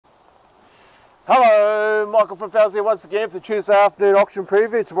Hello, Michael from Fowles here once again for the Tuesday afternoon auction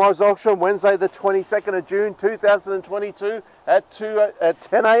preview. Tomorrow's auction, Wednesday the 22nd of June 2022 at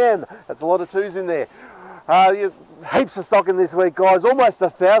 10 a.m. That's a lot of twos in there. Heaps of stock in this week, guys. Almost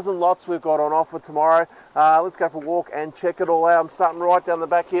 1,000 lots we've got on offer tomorrow. Let's go for a walk and check it all out. I'm starting right down the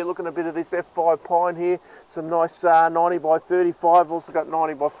back here, looking at a bit of this F5 pine here. Some nice 90 by 35. Also got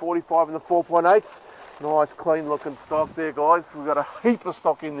 90 by 45 in the 4.8s. Nice clean looking stock there, guys. We've got a heap of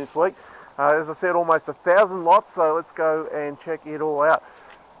stock in this week. As I said, almost 1,000 lots, so let's go and check it all out.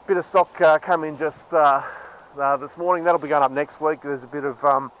 Bit of stock come in just this morning. That'll be going up next week. There's a bit of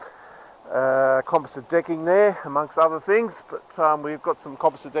composite decking there, amongst other things, but we've got some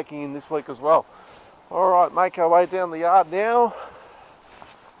composite decking in this week as well. Alright, make our way down the yard now.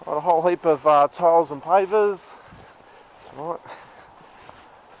 Got a whole heap of tiles and pavers. That's right.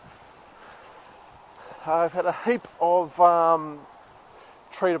 I've had a heap of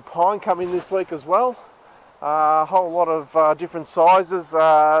treated pine come in this week as well. A whole lot of different sizes.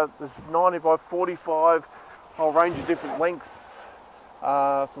 There's 90 by 45, whole range of different lengths.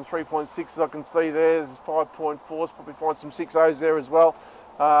 Some 3.6s I can see there. There's 5.4s, probably find some 6.0s there as well.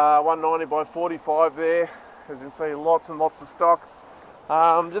 190 by 45 there. As you can see, lots and lots of stock.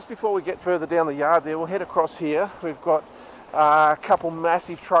 Just before we get further down the yard there, we'll head across here. We've got a couple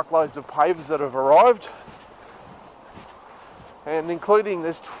massive truckloads of pavers that have arrived. And including,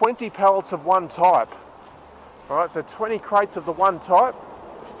 there's 20 pallets of one type. Alright, so 20 crates of the one type.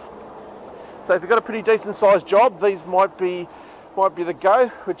 So if you've got a pretty decent sized job, these might be the go,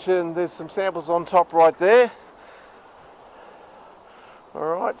 which there's some samples on top right there.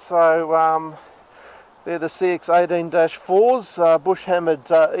 Alright, so they're the CX18-4s, bush hammered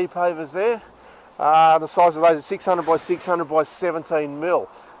e-pavers there. The size of those is 600 by 600 by 17 mil.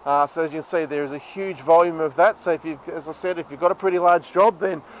 So as you can see, there is a huge volume of that. So if as I said, if you've got a pretty large job,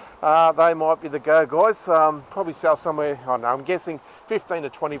 then they might be the go, guys. Probably sell somewhere, I don't know, I'm guessing 15 to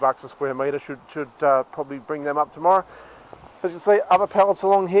 20 bucks a square metre should probably bring them up tomorrow. As you can see, other pallets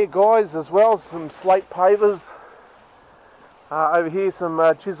along here, guys, as well. Some slate pavers. Over here, some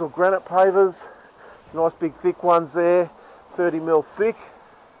chisel granite pavers. Some nice big thick ones there, 30 mil thick.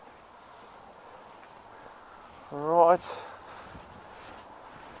 All right.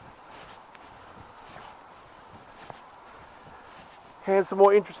 And some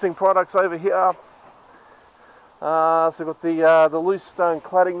more interesting products over here. So we've got the loose stone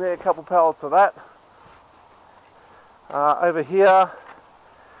cladding there, a couple pallets of that. Over here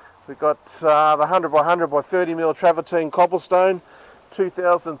we've got the 100 by 100 by 30 mil travertine cobblestone,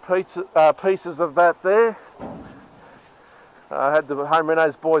 2,000 pieces of that there. I had the Home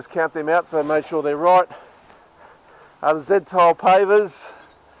Renos boys count them out, so I made sure they're right. The Z-tile pavers,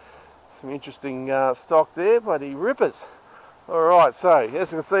 some interesting stock there, bloody rippers. Alright, so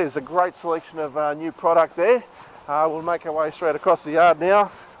as you can see, there's a great selection of new product there. We'll make our way straight across the yard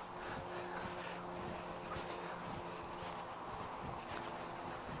now.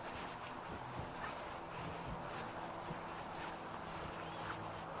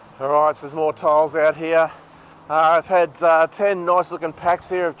 Alright, so there's more tiles out here. I've had 10 nice looking packs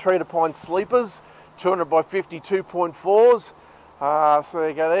here of treated pine sleepers, 200 by 50 2.4s. So there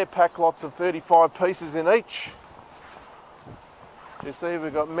you go there, pack lots of 35 pieces in each. You see,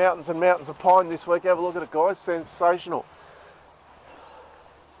 we've got mountains and mountains of pine this week. Have a look at it, guys. Sensational.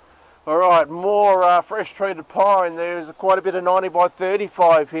 Alright, more fresh treated pine. There's quite a bit of 90 by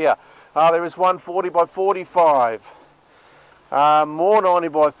 35 here. There is 140 by 45. More 90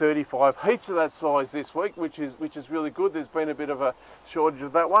 by 35. Heaps of that size this week, which is really good. There's been a bit of a shortage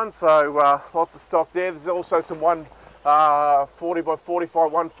of that one, so lots of stock there. There's also some 140 by 45,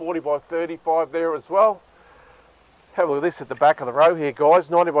 140 by 35 there as well. Have a look at this at the back of the row here, guys.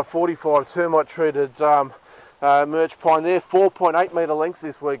 90 by 45 termite treated merch pine there. 4.8 metre lengths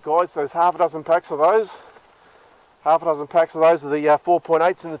this week, guys. So there's half a dozen packs of those. Half a dozen packs of those are the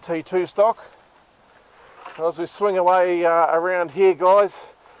 4.8s in the T2 stock. As we swing away around here,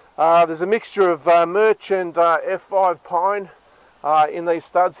 guys, there's a mixture of merch and F5 pine in these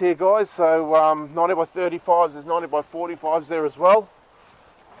studs here, guys. So 90 by 35s, there's 90 by 45s there as well.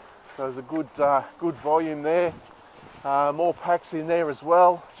 So there's a good volume there. More packs in there as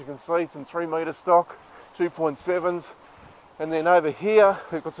well. As you can see, some 3 metre stock, 2.7s. And then over here,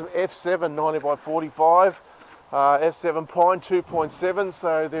 we've got some F7 90 by 45, F7 pine 2.7.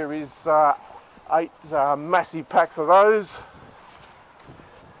 So there is 8 massive packs of those.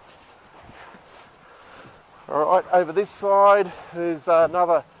 Alright, over this side, there's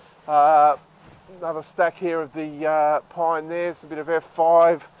another stack here of the pine there. It's a bit of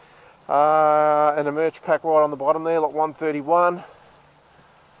F5. And a merch pack right on the bottom there, like 131.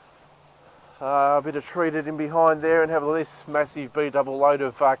 A bit of treated in behind there, and have this massive B double load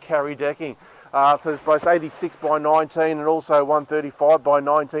of carry decking. So there's both 86 by 19 and also 135 by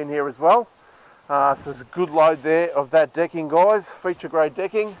 19 here as well. So there's a good load there of that decking, guys. Feature grade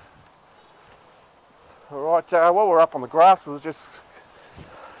decking. Alright, while we're up on the grass, we'll just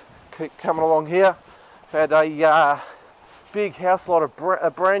keep coming along here. Had a big house lot of a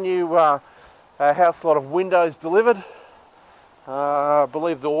brand new house lot of windows delivered. I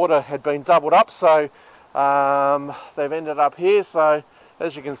believe the order had been doubled up, so they've ended up here. So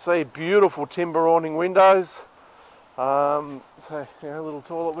as you can see, beautiful timber awning windows. So a little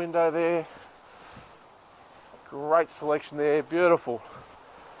toilet window there. Great selection there, beautiful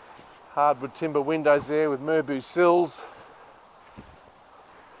hardwood timber windows there with Merbau sills.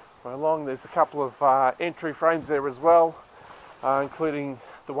 Right along, there's a couple of entry frames there as well, including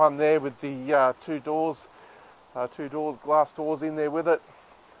the one there with the two doors, glass doors in there with it.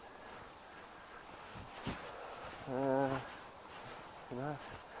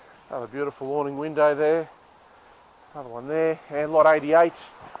 Another beautiful awning window there. Another one there, and lot 88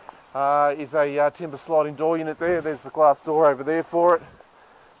 is a timber sliding door unit there. There's the glass door over there for it.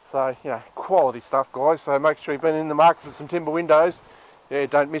 So, quality stuff, guys. So make sure you've been in the market for some timber windows. Yeah,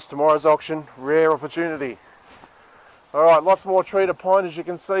 don't miss tomorrow's auction. Rare opportunity. Alright, lots more treated pine as you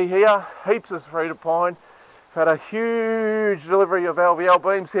can see here. Heaps of treated pine. Had a huge delivery of LVL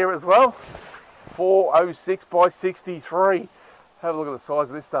beams here as well. 406 by 63. Have a look at the size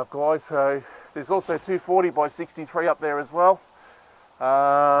of this stuff, guys. So there's also 240 by 63 up there as well.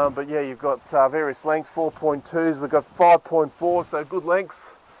 But yeah, you've got various lengths, 4.2s. We've got 5.4, so good lengths.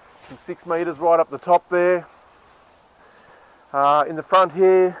 Some 6 metres right up the top there. In the front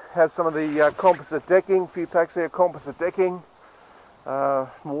here, have some of the composite decking. A few packs there, composite decking.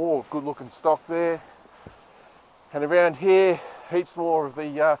 More good looking stock there. And around here, heaps more of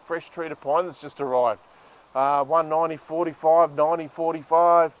the fresh treated pine that's just arrived.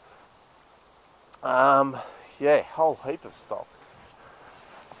 190/45, 90/45. Yeah, whole heap of stock.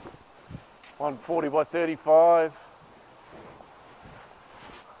 140 by 35.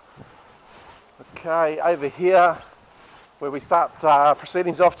 Okay, over here, where we start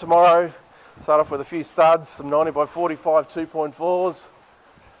proceedings off tomorrow. Start off with a few studs, some 90 by 45 2.4s.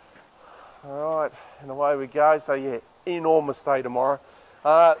 Alright, and away we go. So yeah, enormous day tomorrow.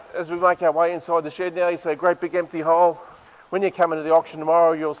 As we make our way inside the shed now, you see a great big empty hole. When you come into the auction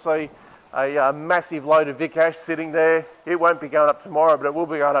tomorrow, you'll see a massive load of Vic Ash sitting there. It won't be going up tomorrow, but it will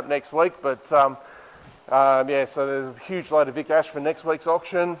be going up next week. But yeah, so there's a huge load of Vic Ash for next week's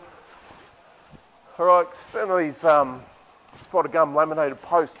auction. Alright, some of these spotted gum laminated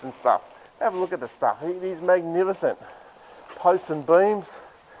posts and stuff. Have a look at the stuff. It is magnificent. Posts and beams.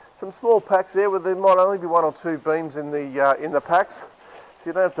 Some small packs there, where there might only be 1 or 2 beams in the packs, so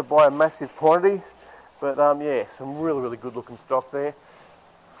you don't have to buy a massive quantity. But yeah, some really good looking stock there.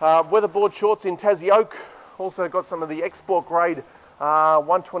 Weatherboard shorts in Tassie Oak. Also got some of the export grade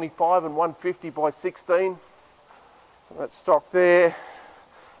 125 and 150 by 16. So that stock there.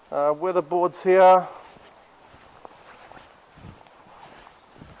 Weatherboards here.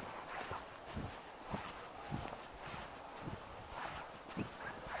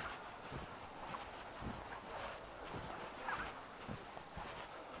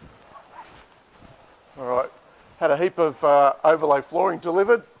 Alright, had a heap of overlay flooring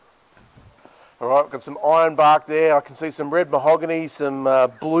delivered. Alright, got some ironbark there. I can see some red mahogany, some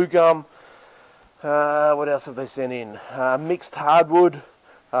blue gum. What else have they sent in? Mixed hardwood,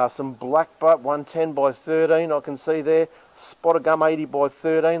 some black butt 110 by 13 I can see there. Spotted gum 80 by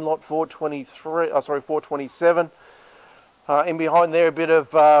 13, lot 427. In behind there a bit of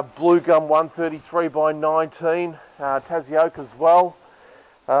blue gum 133 by 19, Tassie Oak as well.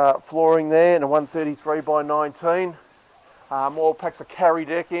 Flooring there and a 133 by 19. More packs of carry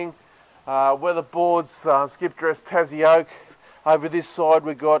decking. Weatherboards, skip dress Tassie Oak. Over this side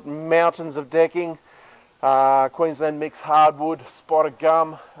we've got mountains of decking. Queensland mixed hardwood, spotted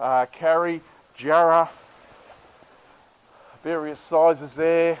gum, carry, jarrah. Various sizes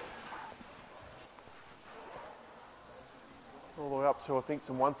there. All the way up to I think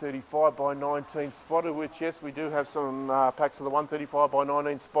some 135 by 19 spotted, which yes, we do have some packs of the 135 by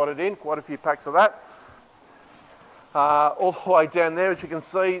 19 spotted in, quite a few packs of that. All the way down there, as you can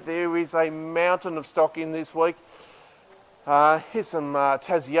see, there is a mountain of stock in this week. Here's some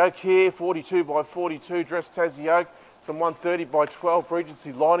Tassie Oak here, 42 by 42 dressed Tassie Oak, some 130 by 12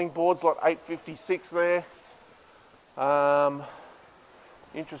 Regency lining boards, lot 856 there.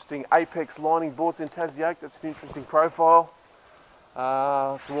 Interesting Apex lining boards in Tassie Oak, that's an interesting profile.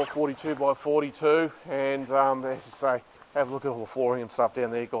 Some more 42 by 42, and as I say, have a look at all the flooring and stuff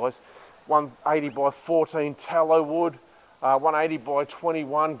down there, guys. 180 by 14 tallow wood, 180 by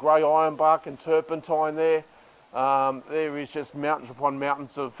 21 grey ironbark and turpentine there. There is just mountains upon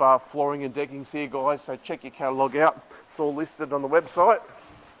mountains of flooring and deckings here, guys, so check your catalogue out. It's all listed on the website.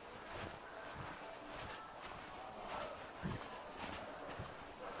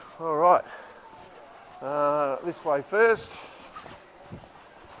 All right, this way first.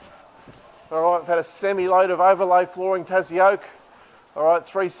 All right, I've had a semi-load of overlay flooring Tassie oak. All right,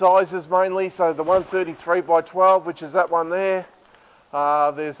 3 sizes mainly, so the 133 by 12, which is that one there.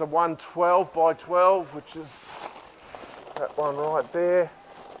 There's a 112 by 12, which is that one right there.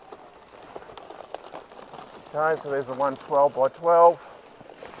 Okay, so there's a 112 by 12.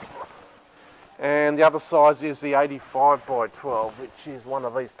 And the other size is the 85 by 12, which is one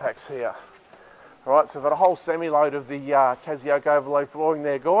of these packs here. All right, so I've got a whole semi-load of the Tassie oak overlay flooring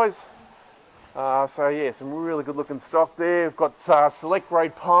there, guys. So yeah, some really good looking stock there. We've got select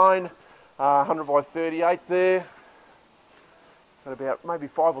grade pine, 100 by 38 there. Got about maybe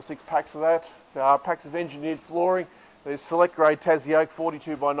 5 or 6 packs of that. Packs of engineered flooring. There's select grade Tassie oak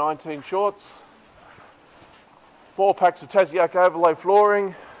 42 by 19 shorts. 4 packs of Tassie oak overlay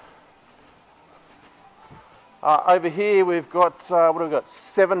flooring. Over here we've got, what have we got?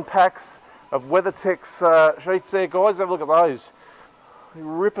 7 packs of WeatherTex sheets there, guys. Have a look at those.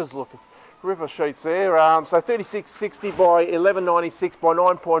 Rippers look. Ripper sheets there. So 3660 by 1196 by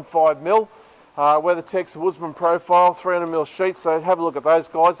 9.5 mil. WeatherTex Woodsman profile 300 mil sheets. So have a look at those,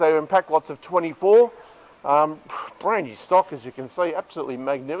 guys. They were in pack lots of 24. Brand new stock, as you can see. Absolutely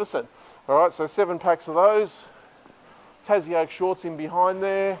magnificent. All right, so 7 packs of those. Tassie oak shorts in behind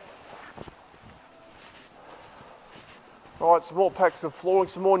there. All right, some more packs of flooring,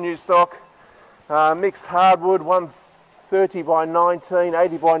 some more new stock. Mixed hardwood, 130 by 19,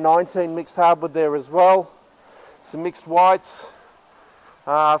 80 by 19 mixed hardwood there as well. Some mixed whites.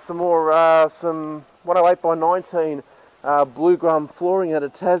 Some more, some 108 by 19 blue gum flooring out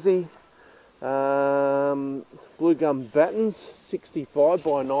of Tassie. Blue gum battens, 65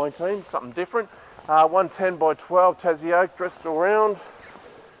 by 19, something different. 110 by 12 Tassie oak dressed around.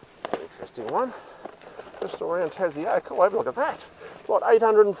 Interesting one. Just around Tassie oak. Oh, have a look at that. What,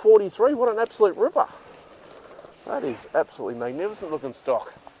 843? What an absolute ripper. That is absolutely magnificent looking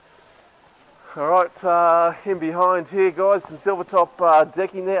stock. All right, in behind here, guys, some silver top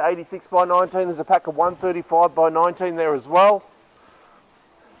decking there, 86 by 19. There's a pack of 135 by 19 there as well.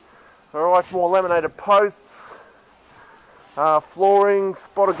 All right, more laminated posts. Flooring,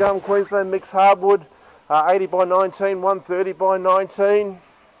 spotted gum, Queensland mixed hardwood, 80 by 19, 130 by 19.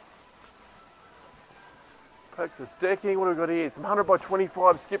 Packs of decking. What have we got here? Some 100 by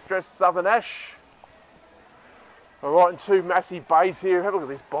 25 skip dress southern ash. All right, and 2 massive bays here. Have a look at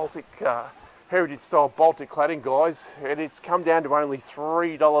this Baltic, heritage style Baltic cladding, guys. And it's come down to only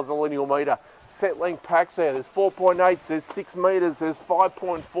 $3 a lineal metre. Set length packs there. There's 4.8s, there's 6 metres, there's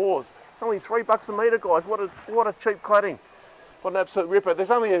 5.4s. It's only $3 a metre, guys. What a cheap cladding. What an absolute ripper.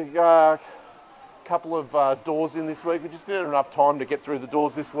 There's only a couple of doors in this week. We just didn't have enough time to get through the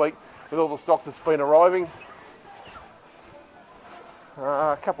doors this week with all the stock that's been arriving.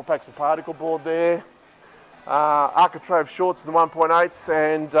 A couple of packs of particle board there. Architrave shorts in the 1.8s,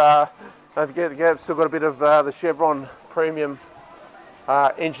 and don't forget, you've still got a bit of the Chevron premium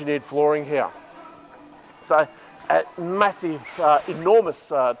engineered flooring here. So a massive,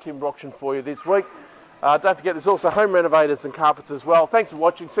 enormous timber auction for you this week. Don't forget, there's also home renovators and carpets as well. Thanks for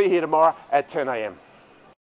watching. See you here tomorrow at 10 AM.